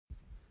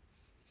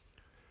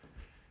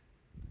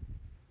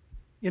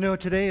You know,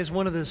 today is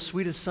one of the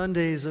sweetest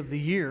Sundays of the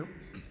year.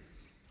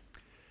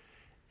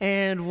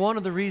 And one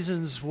of the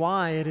reasons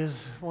why it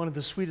is one of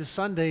the sweetest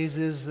Sundays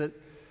is that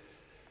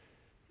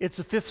it's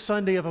the fifth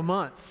Sunday of a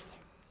month.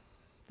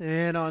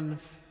 And on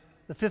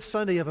the fifth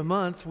Sunday of a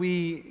month,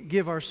 we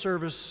give our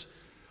service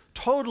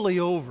totally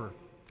over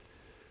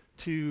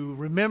to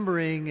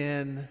remembering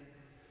and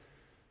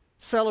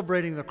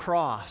celebrating the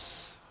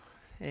cross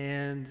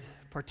and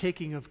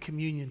partaking of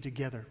communion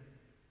together.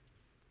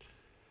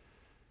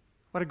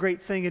 What a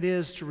great thing it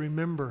is to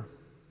remember.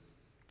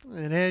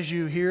 And as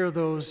you hear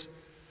those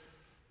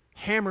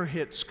hammer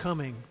hits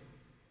coming,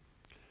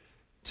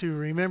 to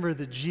remember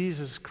that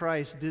Jesus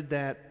Christ did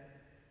that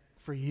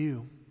for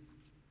you.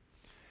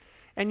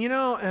 And you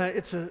know,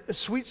 it's a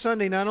sweet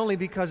Sunday not only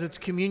because it's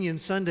Communion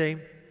Sunday,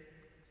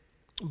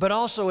 but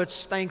also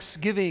it's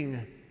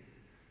Thanksgiving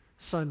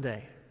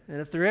Sunday.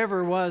 And if there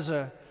ever was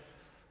a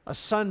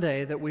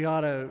Sunday that we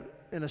ought to,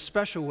 in a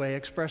special way,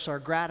 express our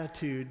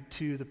gratitude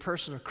to the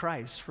person of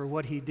Christ for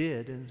what He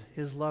did and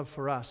His love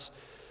for us,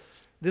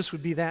 this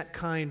would be that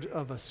kind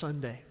of a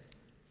Sunday.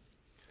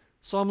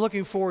 So I'm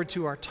looking forward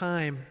to our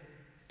time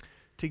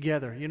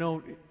together. You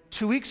know,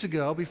 2 weeks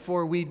ago,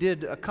 before we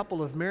did a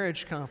couple of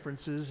marriage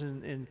conferences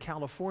in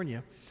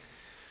California,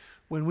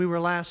 when we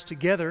were last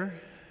together,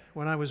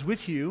 when I was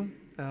with you,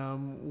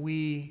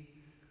 we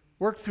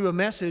worked through a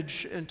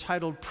message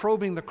entitled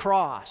Probing the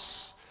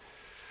Cross,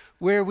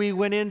 where we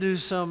went into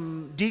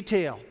some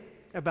detail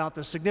about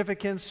the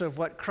significance of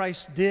what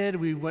Christ did.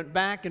 We went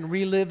back and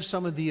relived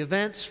some of the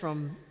events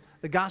from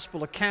the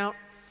gospel account.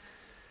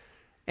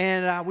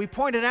 And we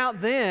pointed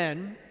out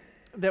then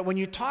that when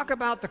you talk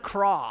about the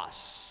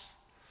cross,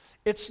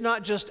 it's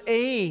not just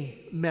a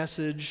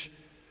message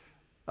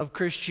of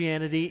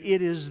Christianity,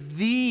 it is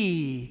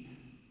the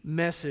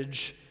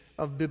message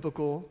of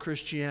biblical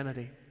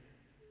Christianity.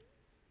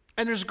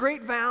 And there's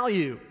great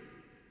value,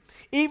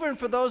 even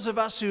for those of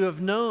us who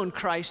have known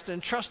Christ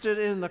and trusted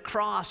in the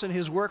cross and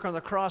His work on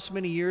the cross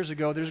many years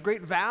ago. There's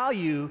great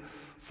value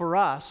for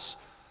us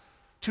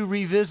to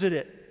revisit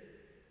it.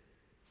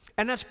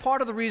 And that's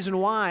part of the reason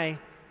why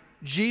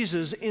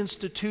Jesus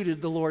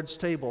instituted the Lord's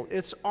table.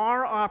 It's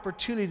our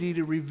opportunity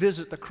to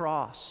revisit the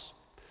cross,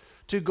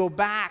 to go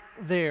back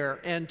there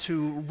and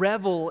to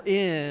revel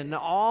in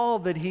all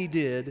that He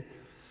did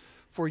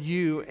for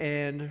you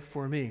and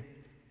for me.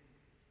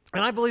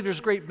 And I believe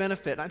there's great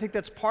benefit. I think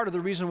that's part of the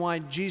reason why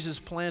Jesus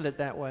planned it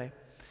that way.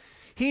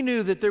 He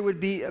knew that there would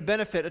be a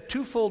benefit, a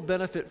twofold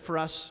benefit for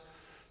us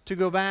to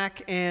go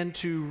back and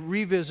to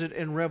revisit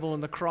and revel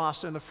in the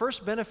cross. And the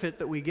first benefit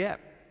that we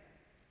get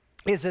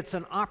is it's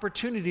an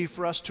opportunity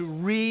for us to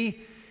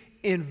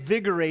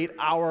reinvigorate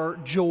our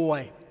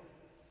joy.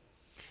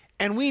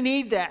 And we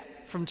need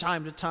that from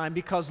time to time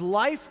because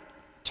life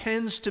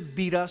tends to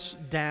beat us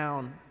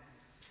down.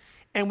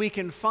 And we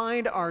can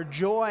find our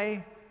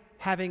joy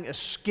having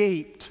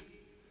escaped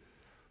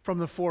from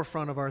the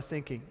forefront of our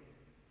thinking.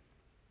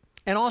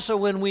 And also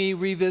when we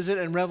revisit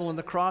and revel in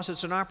the cross,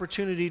 it's an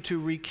opportunity to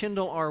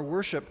rekindle our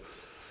worship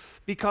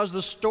because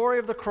the story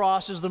of the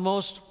cross is the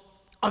most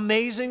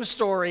amazing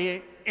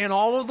story in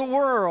all of the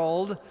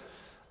world,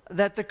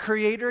 that the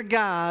Creator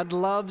God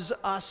loves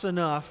us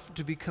enough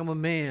to become a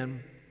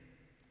man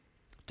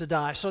to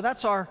die. So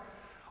that's our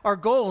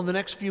goal in the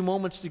next few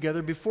moments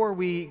together before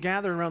we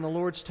gather around the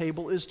Lord's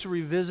table is to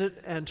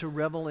revisit and to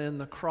revel in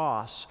the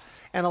cross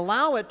and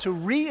allow it to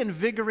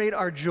reinvigorate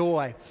our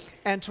joy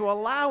and to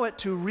allow it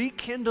to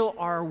rekindle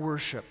our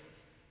worship.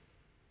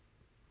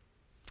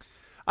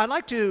 I'd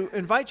like to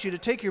invite you to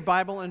take your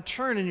Bible and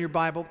turn in your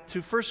Bible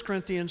to 1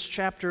 Corinthians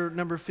chapter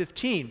number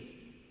 15.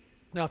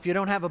 Now, if you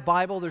don't have a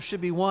Bible, there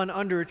should be one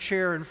under a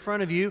chair in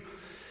front of you.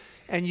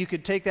 And you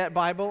could take that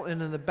Bible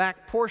and in the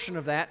back portion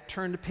of that,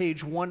 turn to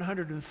page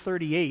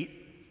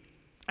 138,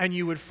 and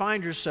you would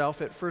find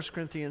yourself at 1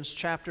 Corinthians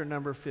chapter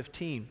number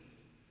 15.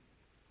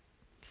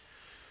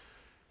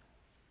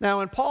 Now,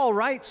 when Paul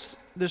writes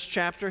this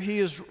chapter, he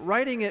is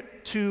writing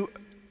it to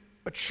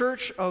a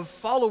church of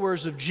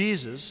followers of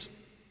Jesus,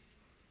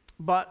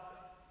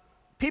 but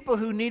people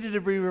who needed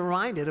to be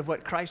reminded of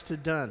what Christ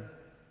had done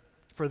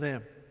for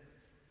them.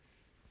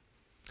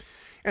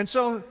 And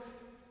so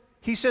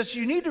he says,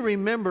 you need to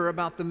remember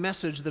about the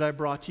message that I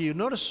brought to you.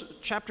 Notice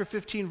chapter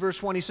 15,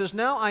 verse 1. He says,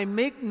 now I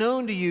make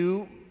known to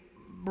you,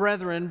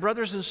 brethren,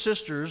 brothers and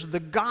sisters,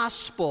 the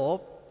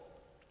gospel,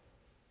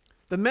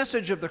 the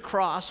message of the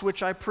cross,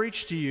 which I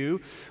preached to you,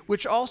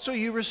 which also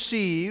you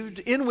received,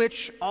 in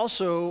which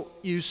also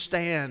you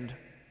stand,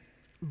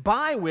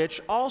 by which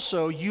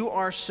also you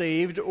are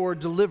saved or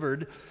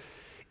delivered,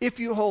 if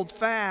you hold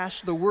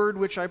fast the word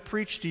which I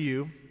preached to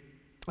you,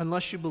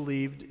 unless you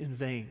believed in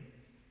vain.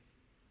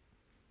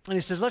 And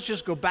he says, let's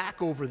just go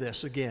back over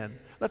this again.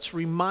 Let's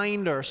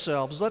remind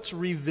ourselves. Let's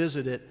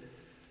revisit it.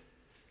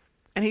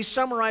 And he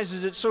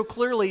summarizes it so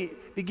clearly,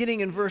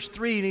 beginning in verse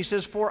 3, and he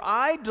says, for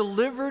I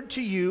delivered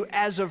to you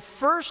as of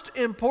first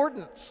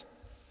importance.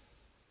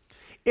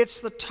 It's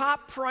the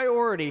top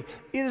priority.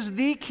 It is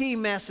the key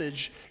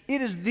message.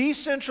 It is the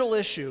central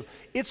issue.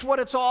 It's what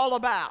it's all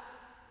about.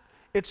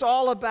 It's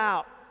all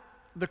about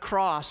the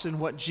cross and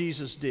what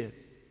Jesus did.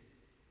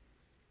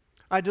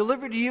 I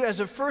delivered to you as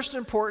of first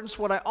importance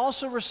what I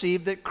also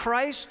received, that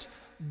Christ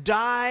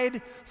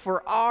died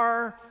for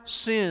our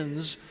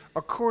sins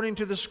according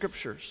to the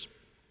Scriptures,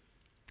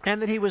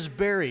 and that he was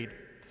buried,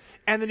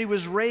 and that he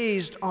was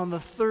raised on the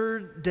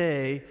third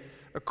day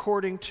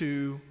according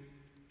to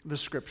the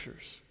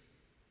Scriptures.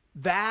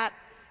 That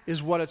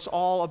is what it's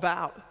all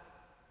about,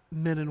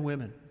 men and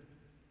women.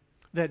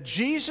 That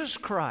Jesus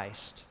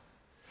Christ,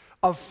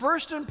 of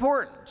first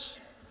importance,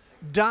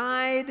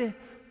 died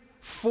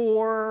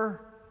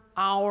for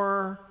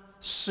our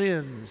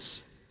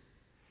sins.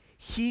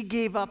 He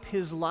gave up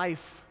his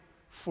life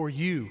for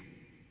you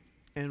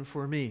and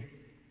for me.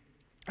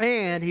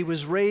 And he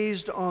was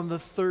raised on the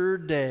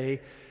third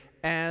day,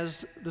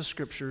 as the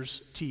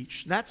Scriptures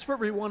teach. That's what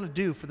we want to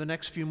do for the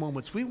next few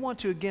moments. We want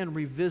to again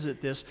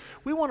revisit this.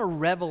 We want to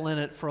revel in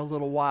it for a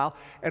little while.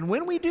 And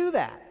when we do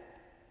that,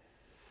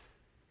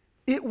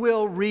 it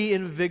will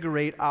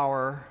reinvigorate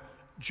our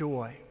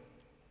joy.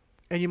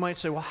 And you might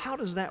say, well, how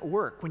does that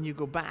work when you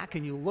go back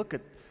and you look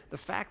at the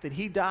fact that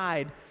he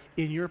died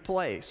in your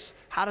place?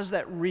 How does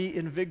that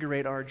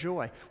reinvigorate our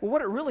joy? Well,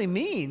 what it really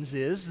means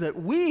is that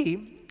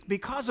we,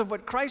 because of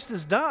what Christ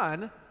has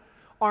done,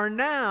 are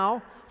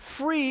now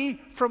free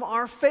from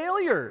our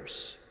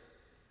failures.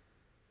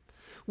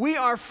 We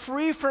are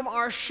free from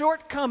our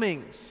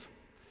shortcomings.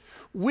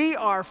 We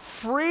are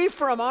free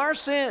from our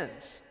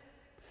sins.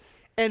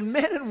 And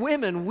men and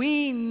women,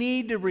 we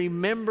need to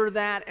remember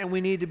that, and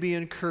we need to be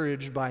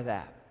encouraged by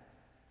that.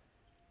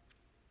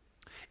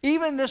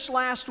 Even this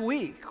last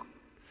week,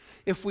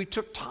 if we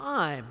took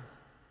time,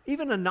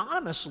 even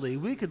anonymously,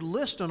 we could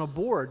list on a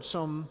board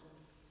some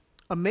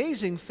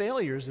amazing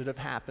failures that have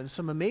happened,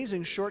 some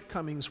amazing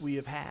shortcomings we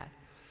have had.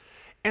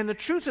 And the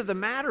truth of the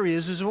matter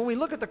is when we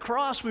look at the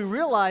cross, we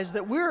realize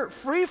that we're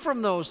free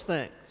from those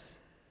things.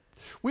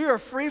 We are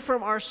free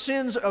from our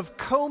sins of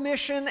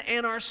commission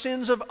and our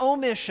sins of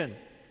omission.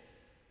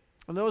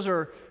 And those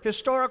are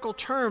historical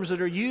terms that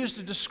are used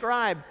to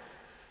describe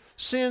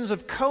sins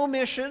of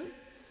commission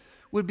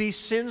would be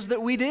sins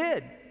that we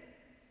did.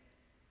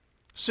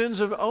 Sins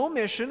of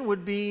omission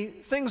would be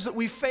things that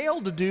we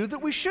failed to do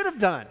that we should have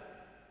done.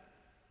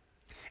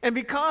 And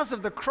because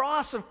of the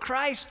cross of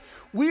Christ,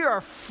 we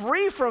are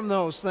free from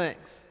those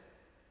things.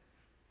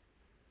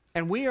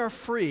 And we are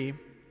free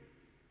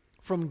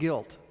from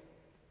guilt.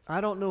 I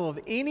don't know of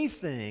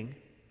anything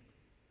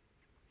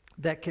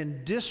that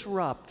can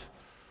disrupt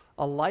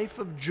a life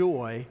of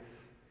joy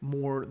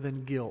more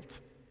than guilt.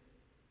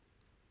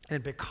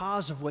 And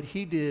because of what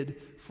he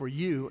did for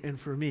you and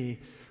for me,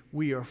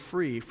 we are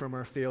free from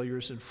our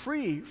failures and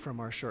free from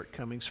our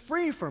shortcomings,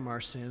 free from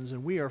our sins,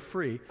 and we are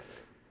free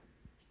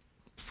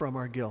from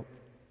our guilt.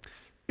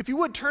 If you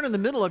would, turn in the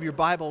middle of your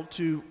Bible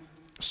to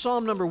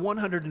Psalm number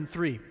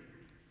 103.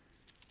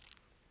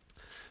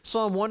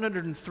 Psalm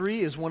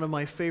 103 is one of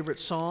my favorite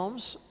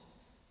psalms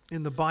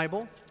in the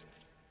Bible,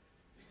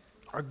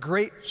 a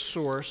great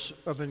source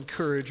of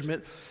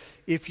encouragement.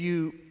 If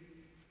you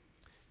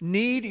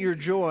need your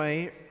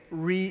joy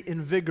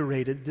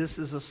reinvigorated, this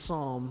is a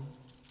psalm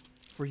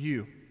for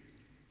you.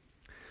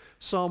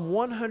 Psalm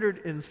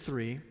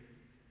 103.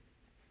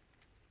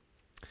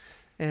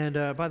 And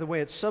by the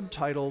way, it's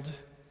subtitled,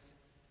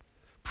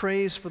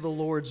 Praise for the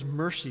Lord's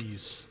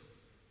Mercies.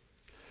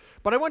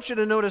 But I want you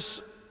to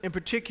notice in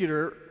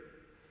particular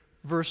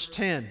verse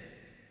 10.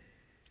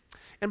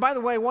 And by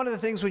the way, one of the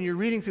things when you're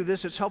reading through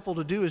this, it's helpful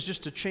to do is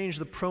just to change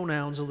the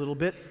pronouns a little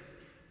bit.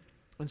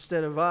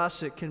 Instead of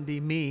us, it can be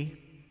me.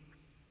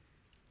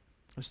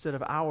 Instead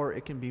of our,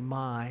 it can be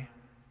my.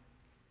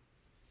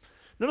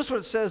 Notice what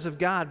it says of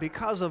God.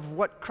 Because of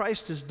what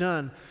Christ has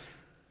done,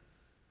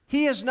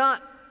 he has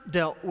not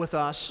dealt with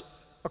us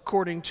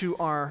according to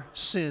our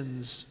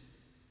sins.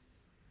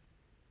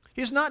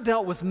 He has not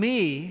dealt with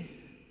me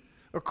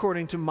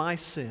according to my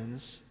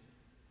sins,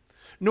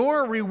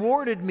 nor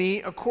rewarded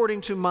me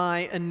according to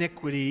my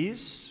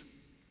iniquities.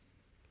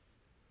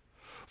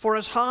 For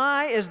as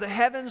high as the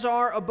heavens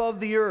are above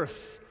the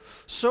earth,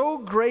 so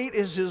great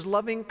is his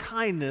loving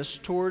kindness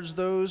towards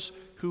those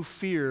who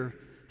fear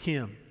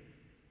him.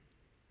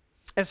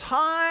 As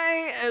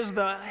high as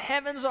the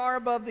heavens are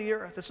above the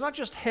earth. It's not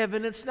just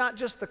heaven, it's not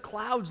just the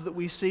clouds that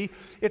we see,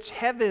 it's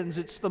heavens,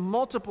 it's the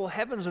multiple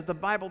heavens that the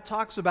Bible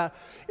talks about.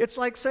 It's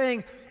like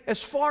saying,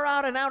 as far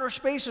out in outer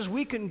space as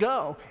we can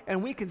go,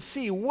 and we can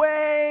see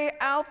way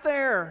out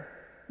there,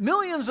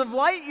 millions of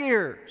light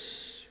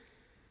years.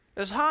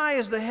 As high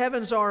as the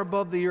heavens are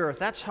above the earth,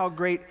 that's how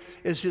great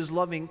is his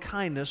loving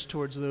kindness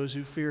towards those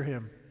who fear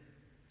him.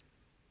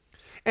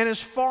 And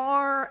as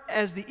far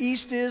as the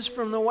east is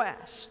from the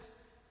west,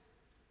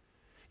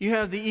 you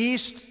have the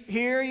east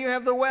here, you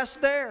have the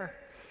west there.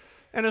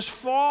 And as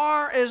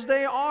far as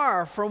they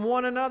are from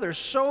one another,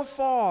 so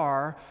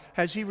far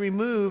has he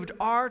removed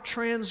our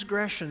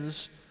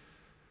transgressions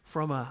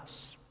from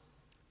us.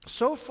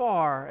 So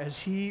far as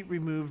he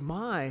removed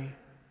my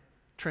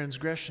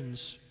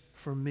transgressions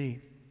from me.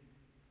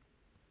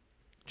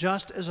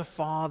 Just as a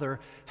father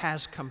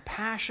has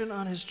compassion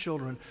on his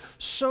children,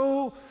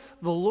 so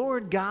the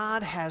Lord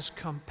God has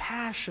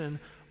compassion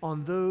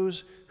on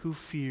those who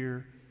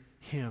fear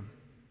him.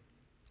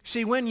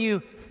 See, when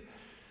you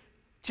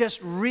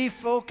just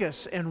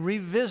refocus and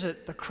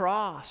revisit the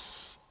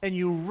cross and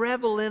you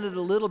revel in it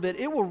a little bit,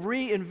 it will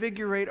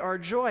reinvigorate our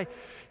joy.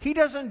 He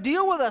doesn't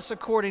deal with us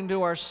according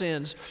to our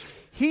sins.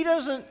 He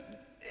doesn't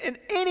in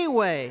any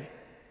way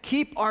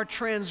keep our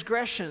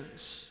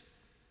transgressions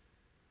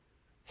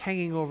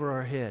hanging over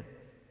our head.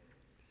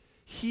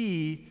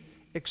 He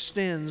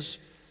extends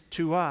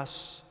to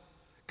us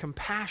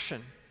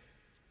compassion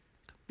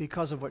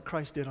because of what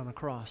Christ did on the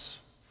cross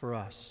for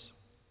us.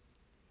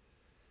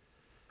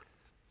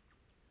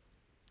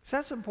 So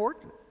that's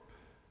important.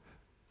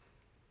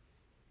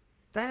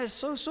 That is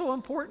so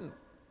important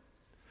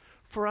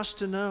for us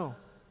to know.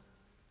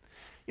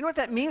 You know what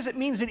that means? It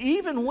means that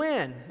even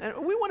when, and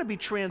we want to be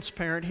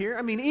transparent here,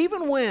 I mean,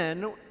 even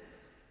when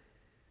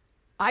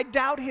I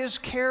doubt his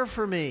care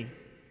for me,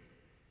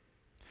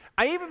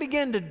 I even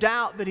begin to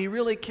doubt that he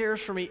really cares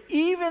for me,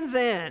 even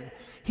then,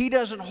 he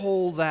doesn't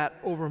hold that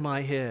over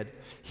my head.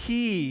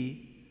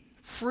 He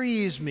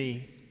frees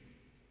me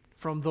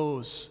from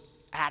those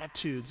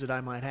attitudes that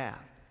I might have.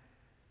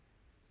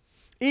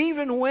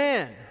 Even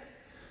when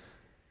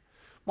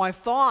my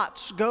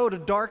thoughts go to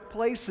dark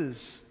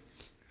places,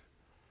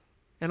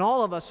 and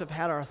all of us have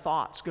had our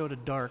thoughts go to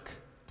dark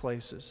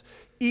places,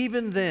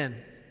 even then,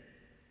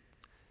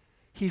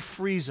 he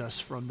frees us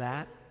from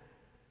that.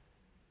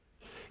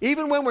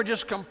 Even when we're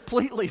just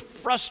completely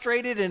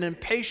frustrated and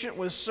impatient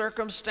with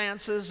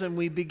circumstances and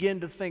we begin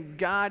to think,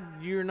 God,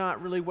 you're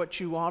not really what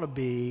you ought to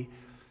be,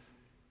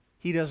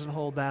 he doesn't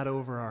hold that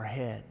over our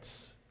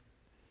heads.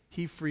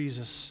 He frees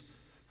us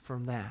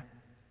from that.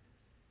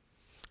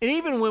 And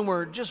even when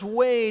we're just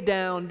way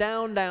down,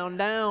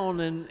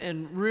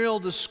 and real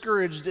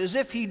discouraged, as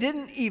if he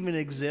didn't even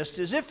exist,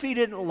 as if he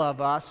didn't love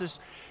us,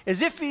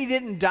 as if he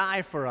didn't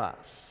die for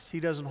us,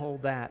 he doesn't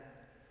hold that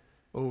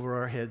over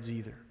our heads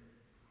either.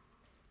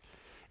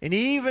 And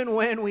even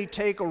when we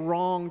take a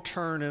wrong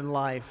turn in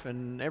life,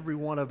 and every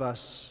one of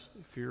us,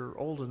 if you're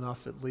old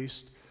enough at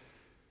least,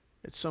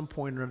 at some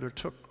point or other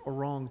took a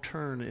wrong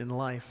turn in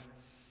life,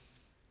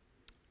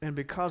 and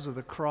because of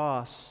the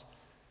cross,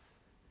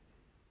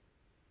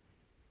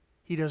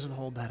 he doesn't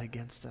hold that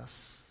against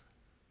us.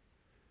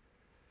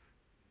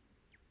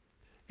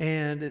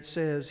 And it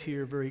says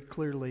here very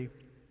clearly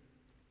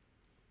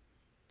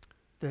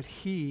that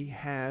he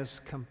has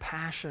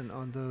compassion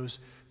on those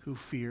who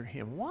fear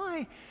him.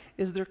 Why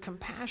is there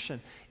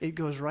compassion? It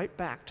goes right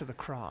back to the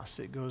cross.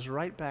 It goes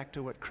right back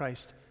to what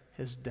Christ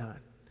has done.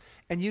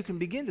 And you can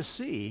begin to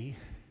see,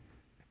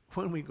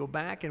 when we go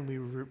back and we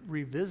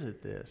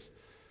revisit this,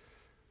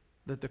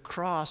 that the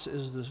cross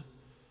is the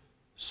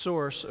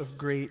source of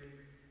great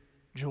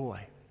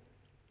joy.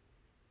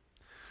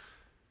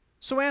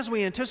 So as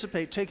we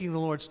anticipate taking the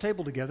Lord's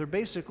table together,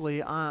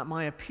 basically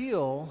my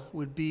appeal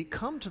would be,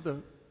 come to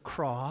the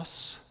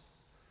cross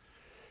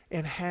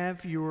and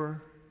have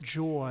your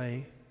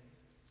joy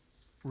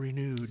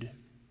renewed.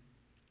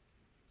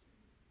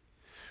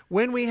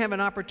 When we have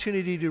an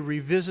opportunity to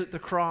revisit the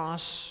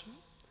cross,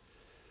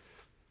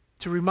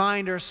 to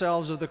remind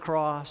ourselves of the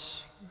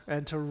cross,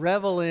 and to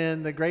revel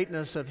in the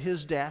greatness of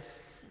his death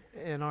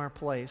in our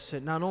place,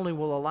 it not only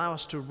will allow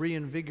us to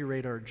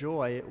reinvigorate our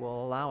joy, it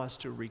will allow us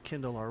to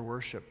rekindle our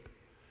worship.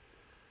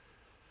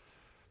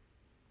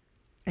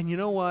 And you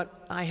know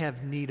what? I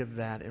have need of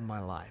that in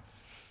my life.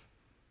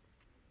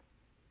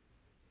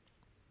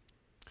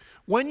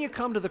 When you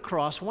come to the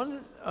cross,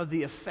 one of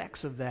the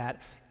effects of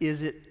that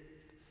is it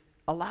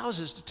allows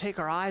us to take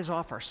our eyes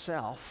off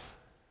ourselves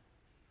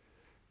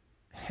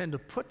and to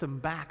put them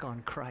back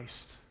on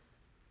Christ.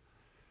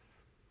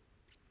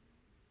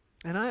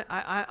 And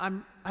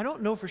I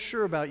don't know for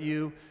sure about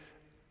you.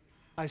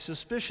 I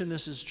suspicion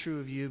this is true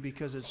of you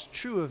because it's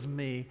true of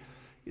me.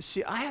 You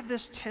see, I have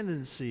this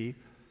tendency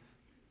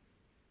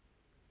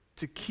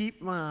to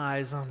keep my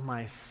eyes on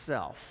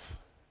myself.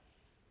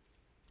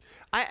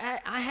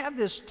 I have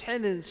this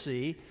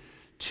tendency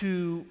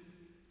to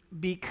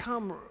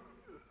become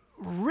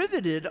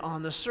riveted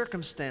on the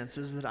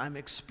circumstances that I'm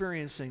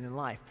experiencing in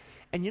life.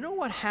 And you know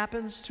what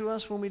happens to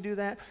us when we do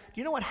that?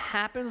 Do you know what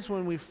happens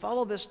when we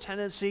follow this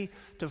tendency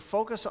to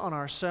focus on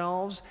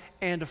ourselves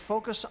and to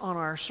focus on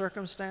our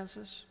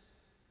circumstances?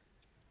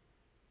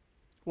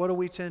 What do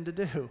we tend to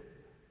do?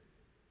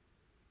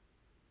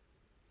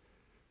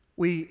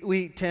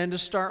 We tend to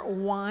start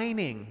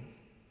whining.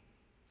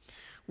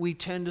 We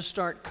tend to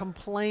start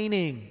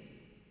complaining.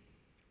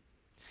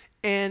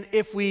 And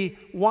if we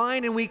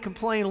whine and we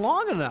complain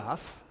long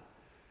enough,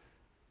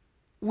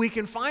 we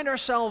can find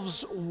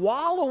ourselves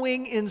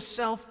wallowing in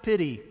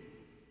self-pity.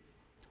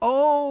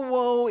 Oh,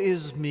 woe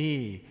is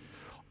me.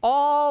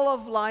 All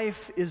of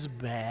life is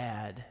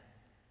bad.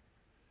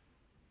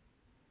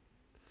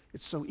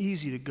 It's so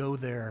easy to go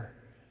there,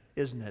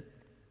 isn't it?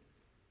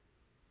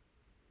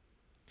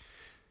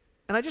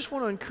 And I just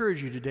want to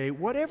encourage you today,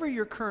 whatever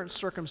your current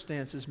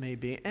circumstances may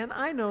be, and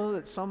I know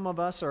that some of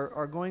us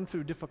are going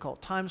through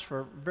difficult times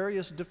for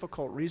various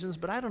difficult reasons,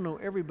 but I don't know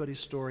everybody's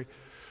story.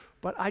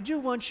 But I do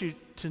want you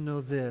to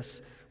know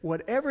this.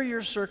 Whatever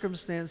your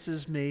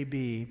circumstances may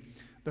be,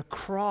 the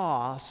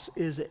cross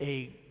is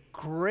a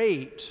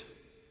great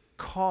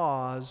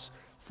cause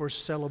for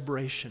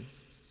celebration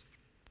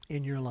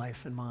in your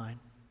life and mine.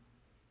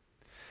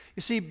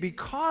 You see,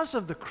 because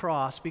of the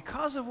cross,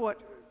 because of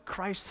what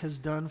Christ has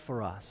done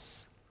for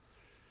us,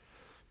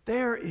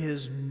 there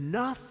is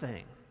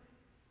nothing,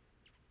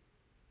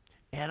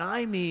 and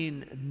I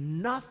mean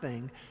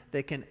nothing,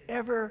 that can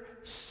ever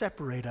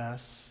separate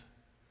us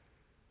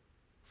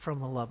from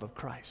the love of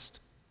Christ.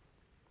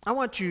 I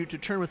want you to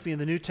turn with me in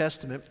the New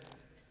Testament,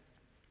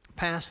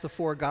 past the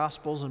four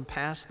Gospels and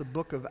past the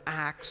book of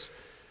Acts,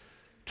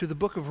 to the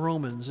book of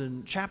Romans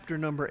in chapter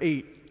number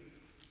 8.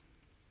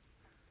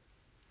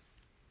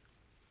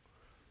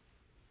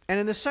 And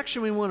in this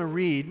section we want to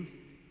read,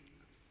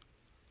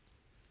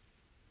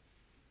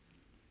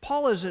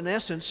 Paul is in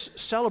essence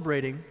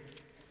celebrating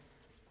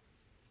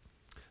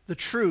the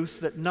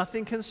truth that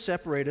nothing can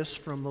separate us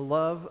from the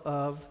love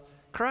of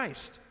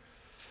Christ.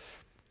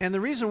 And the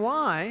reason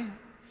why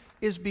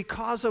is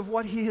because of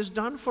what he has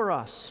done for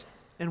us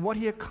and what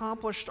he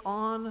accomplished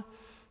on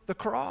the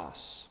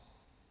cross.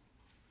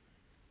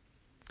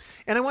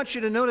 And I want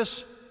you to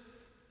notice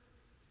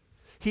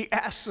he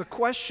asks a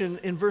question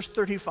in verse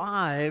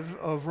 35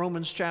 of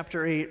Romans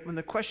chapter 8, when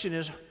the question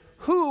is,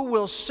 who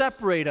will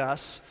separate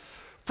us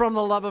from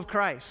the love of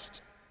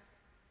Christ?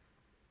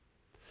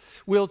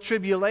 Will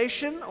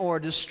tribulation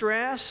or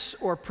distress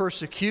or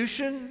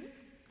persecution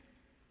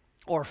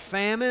or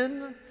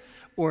famine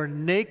or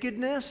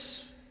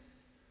nakedness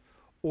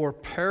or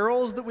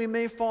perils that we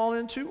may fall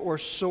into or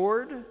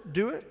sword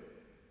do it?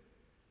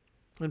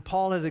 And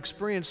Paul had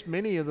experienced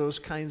many of those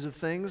kinds of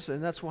things,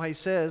 and that's why he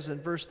says in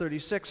verse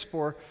 36,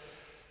 for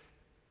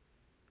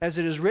as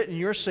it is written,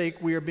 your sake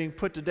we are being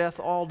put to death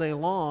all day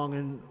long,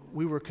 and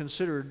we were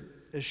considered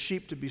as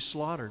sheep to be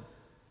slaughtered.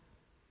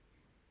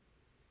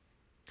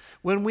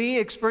 When we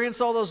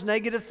experience all those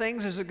negative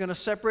things, is it going to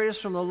separate us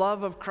from the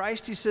love of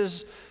Christ? He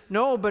says,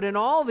 no, but in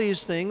all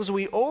these things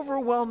we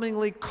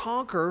overwhelmingly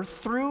conquer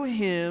through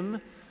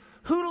him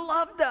who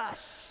loved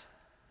us,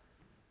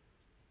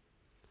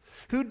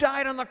 who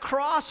died on the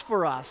cross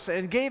for us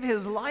and gave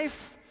his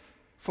life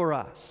for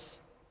us.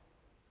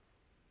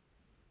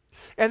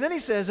 And then he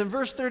says in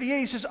verse 38,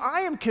 he says, I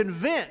am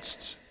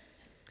convinced,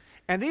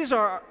 and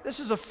this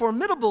is a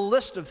formidable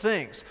list of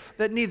things,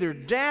 that neither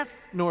death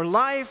nor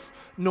life,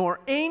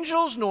 nor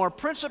angels, nor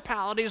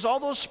principalities,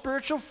 all those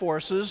spiritual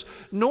forces,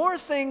 nor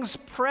things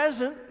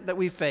present that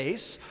we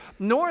face,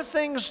 nor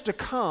things to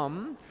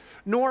come,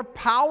 nor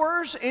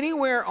powers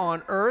anywhere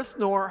on earth,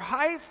 nor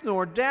height,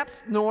 nor depth,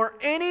 nor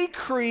any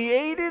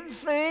created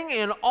thing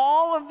in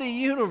all of the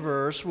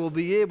universe will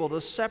be able to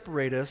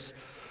separate us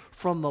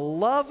from the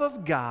love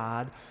of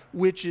God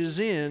which is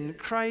in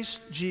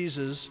Christ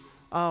Jesus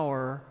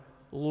our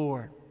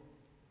Lord.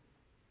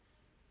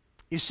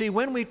 You see,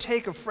 when we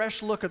take a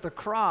fresh look at the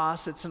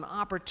cross, it's an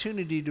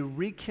opportunity to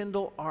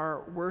rekindle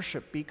our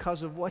worship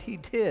because of what he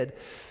did.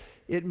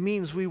 It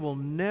means we will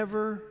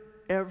never,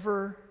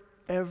 ever,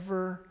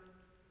 ever,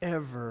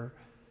 ever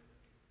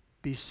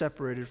be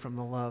separated from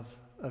the love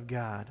of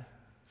God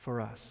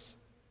for us.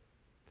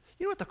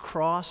 You know what the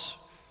cross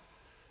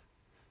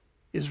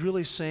is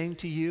really saying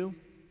to you?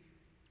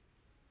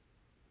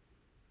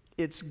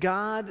 It's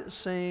God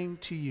saying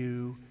to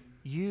you,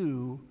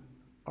 you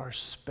are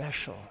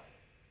special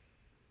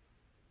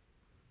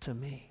to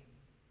me.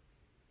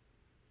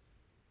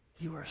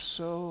 You are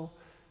so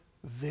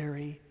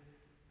very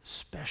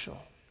special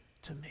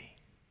to me.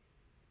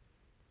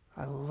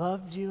 I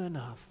loved you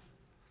enough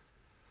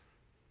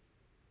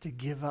to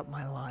give up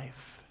my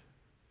life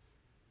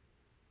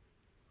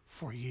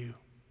for you.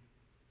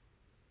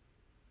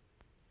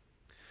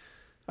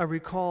 I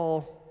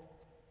recall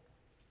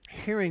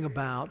hearing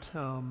about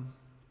an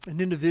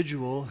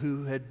individual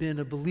who had been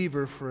a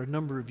believer for a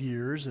number of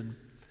years, and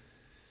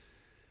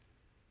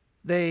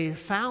they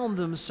found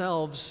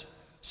themselves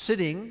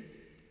sitting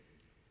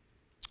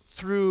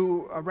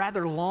through a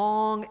rather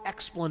long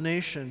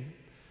explanation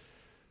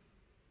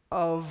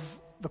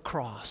of the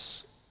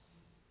cross,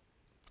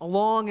 a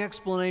long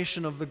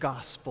explanation of the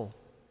gospel.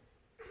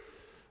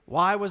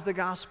 Why was the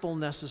gospel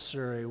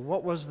necessary?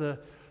 What was the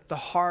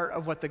heart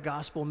of what the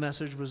gospel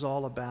message was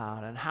all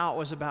about, and how it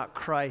was about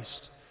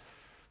Christ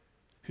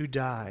who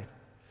died,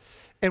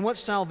 and what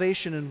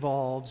salvation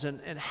involves, and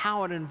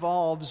how it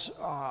involves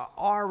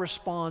our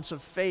response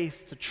of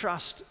faith to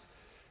trust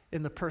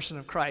in the person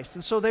of Christ.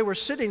 And so they were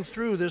sitting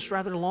through this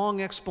rather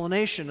long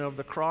explanation of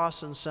the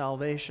cross and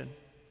salvation.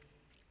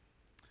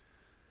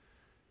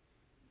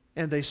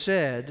 And they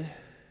said,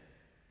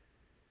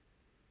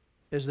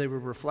 as they were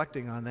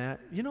reflecting on that,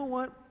 you know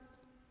what?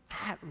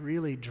 That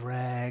really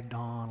dragged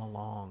on a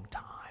long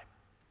time.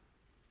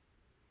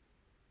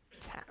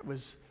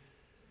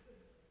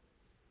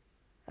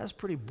 That's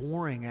pretty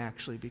boring,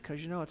 actually, because,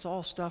 it's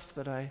all stuff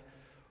that I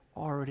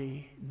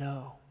already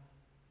know.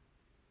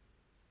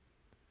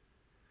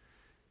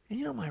 And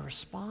you know, my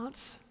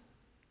response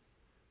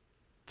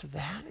to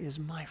that is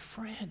my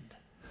friend.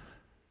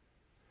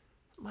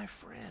 My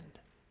friend.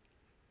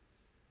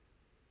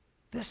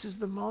 This is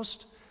the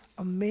most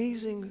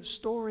amazing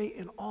story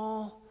in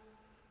all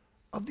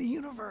of the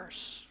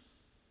universe.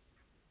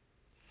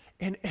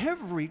 And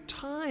every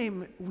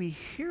time we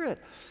hear it,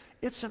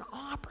 it's an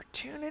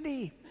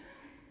opportunity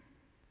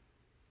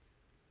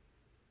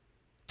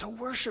to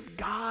worship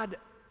God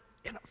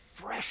in a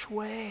fresh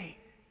way.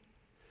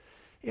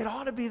 It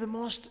ought to be the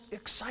most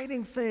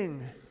exciting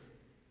thing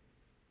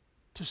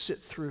to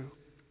sit through,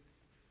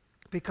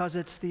 because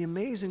it's the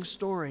amazing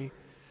story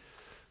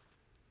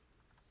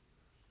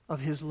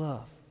of His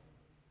love.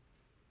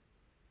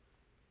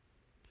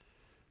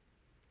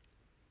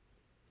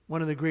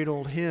 One of the great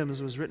old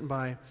hymns was written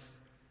by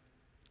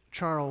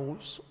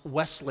Charles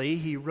Wesley.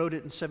 He wrote it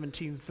in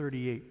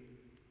 1738.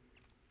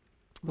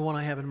 The one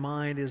I have in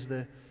mind is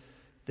the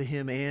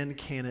hymn, "And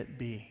Can It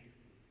Be?"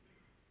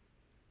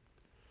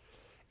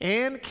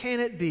 And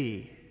can it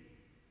be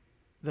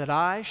that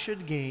I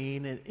should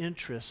gain an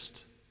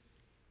interest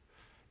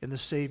in the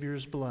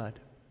Savior's blood?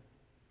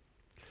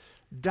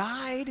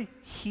 Died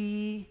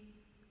He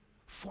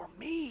for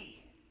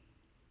me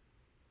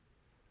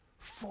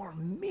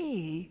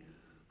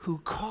who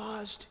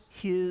caused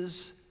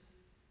His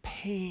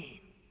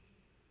pain,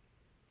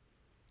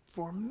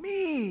 for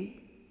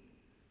me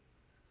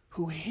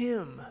who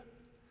Him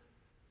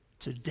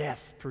to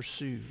death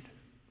pursued.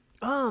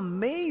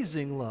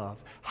 Amazing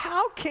love.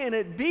 How can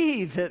it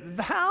be that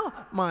thou,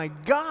 my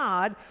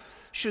God,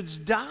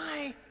 shouldst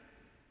die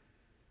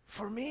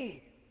for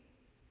me?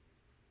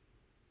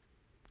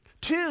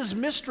 'Tis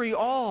mystery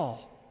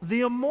all,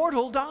 the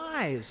immortal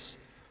dies.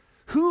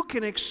 Who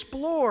can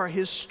explore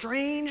His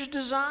strange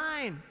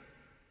design?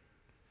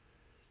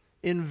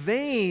 In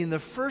vain the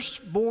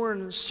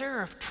firstborn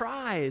seraph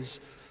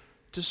tries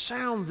to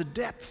sound the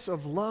depths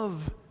of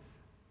love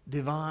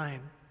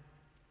divine.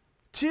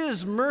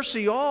 'Tis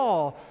mercy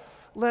all,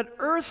 let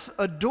earth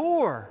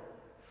adore,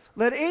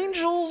 let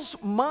angels'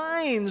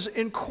 minds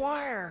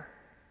inquire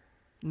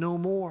no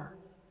more.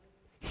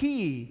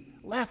 He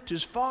left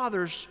His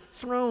Father's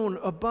throne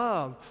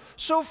above,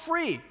 so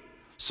free,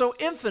 so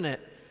infinite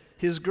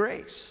His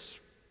grace,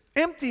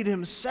 emptied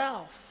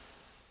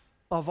Himself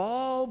of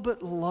all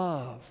but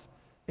love,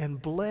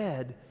 and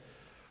bled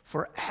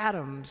for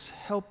Adam's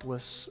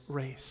helpless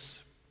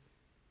race.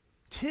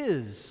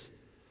 'Tis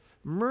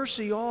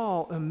mercy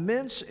all,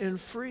 immense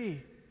and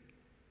free,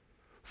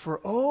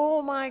 for,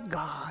 oh my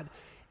God,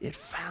 it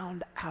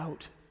found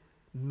out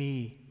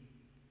me.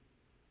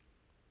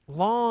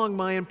 Long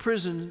my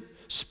imprisoned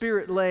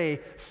spirit lay,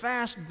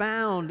 fast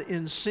bound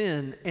in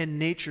sin and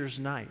nature's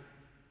night.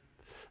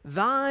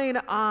 Thine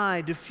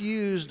eye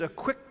diffused a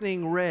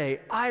quickening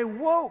ray. I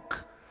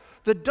woke,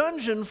 the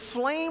dungeon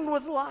flamed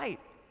with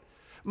light.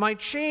 My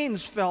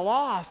chains fell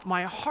off,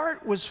 my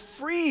heart was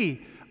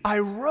free. I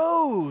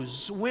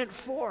rose, went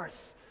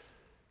forth,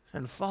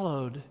 and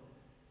followed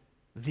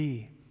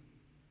Thee.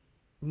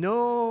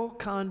 No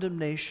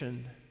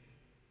condemnation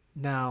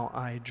now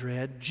I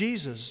dread.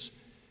 Jesus,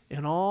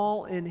 and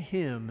all in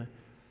Him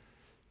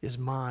is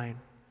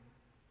mine.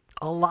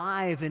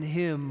 Alive in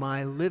Him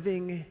my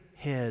living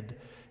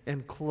head,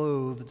 and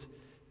clothed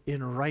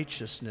in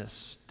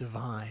righteousness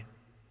divine.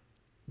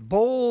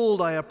 Bold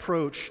I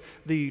approach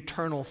the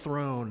eternal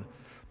throne,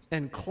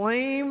 and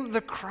claim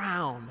the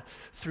crown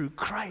through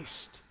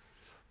Christ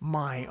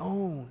my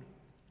own.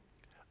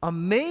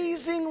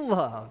 Amazing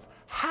love,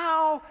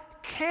 how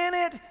can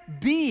it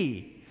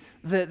be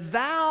that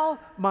thou,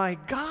 my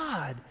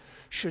God,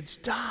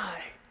 shouldst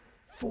die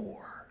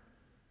for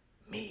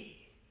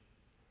me?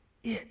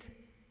 It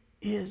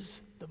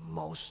is the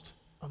most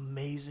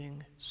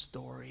amazing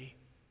story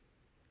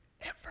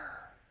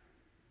ever.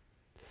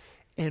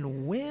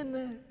 And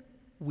when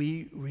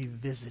we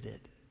revisit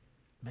it,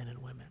 men and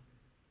women,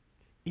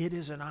 it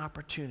is an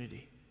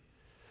opportunity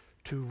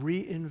to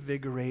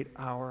reinvigorate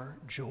our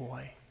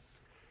joy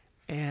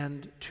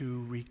and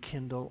to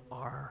rekindle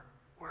our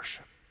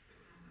worship.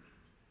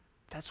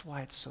 That's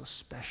why it's so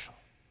special.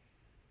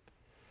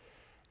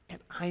 And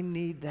I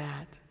need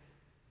that,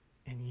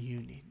 and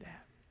you need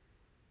that.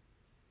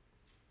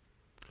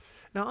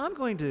 Now, I'm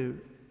going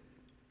to,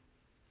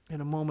 in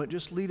a moment,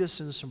 just lead us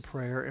in some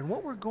prayer. And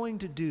what we're going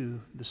to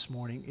do this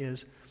morning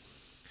is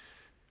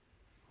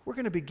we're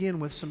going to begin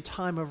with some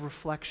time of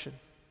reflection.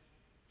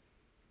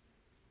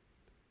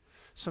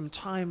 Some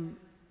time,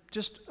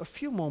 just a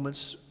few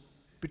moments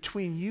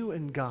between you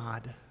and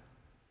God,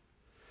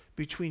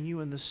 between you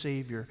and the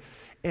Savior.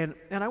 And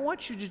I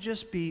want you to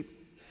just be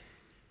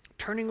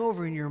turning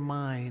over in your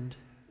mind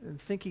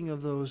and thinking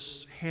of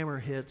those hammer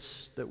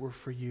hits that were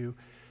for you,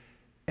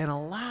 and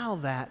allow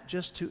that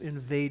just to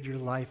invade your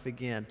life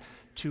again,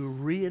 to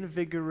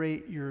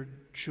reinvigorate your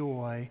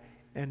joy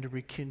and to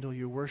rekindle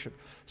your worship.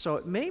 So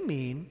it may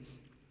mean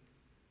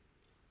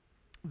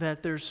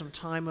that there's some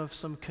time of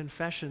some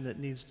confession that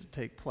needs to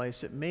take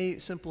place. It may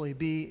simply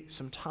be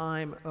some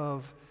time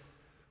of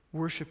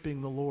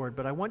worshiping the Lord.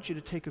 But I want you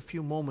to take a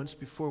few moments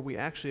before we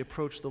actually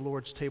approach the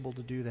Lord's table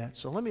to do that.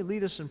 So let me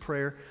lead us in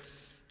prayer,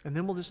 and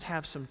then we'll just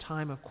have some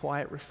time of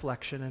quiet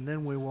reflection, and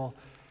then we will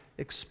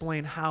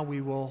explain how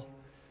we will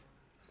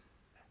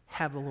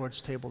have the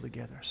Lord's table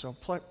together. So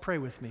pray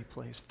with me,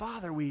 please.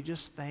 Father, we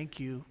just thank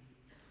you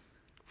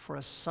for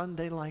a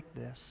Sunday like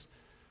this.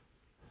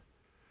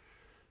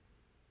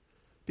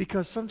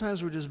 Because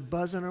sometimes we're just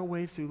buzzing our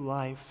way through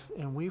life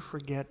and we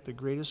forget the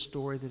greatest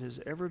story that has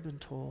ever been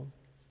told.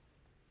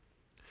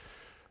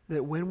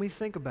 That when we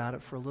think about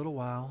it for a little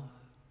while,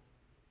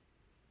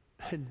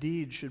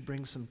 indeed should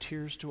bring some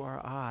tears to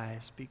our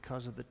eyes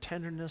because of the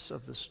tenderness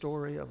of the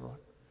story of a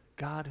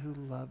God who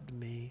loved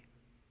me,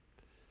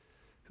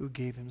 who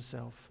gave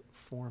himself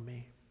for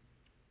me.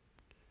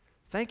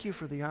 Thank you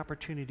for the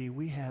opportunity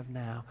we have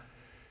now,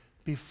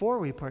 before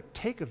we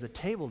partake of the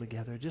table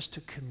together, just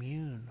to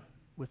commune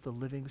with the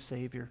living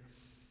Savior.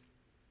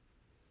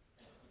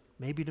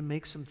 Maybe to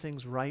make some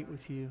things right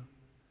with you.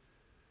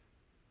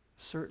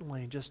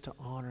 Certainly just to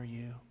honor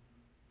you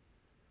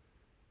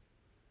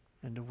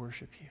and to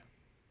worship you.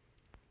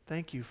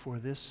 Thank you for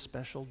this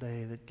special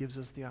day that gives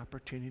us the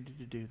opportunity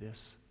to do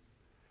this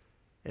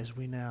as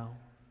we now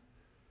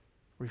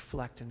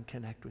reflect and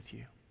connect with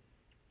you.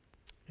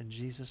 In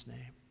Jesus'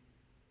 name,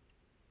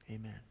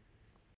 amen.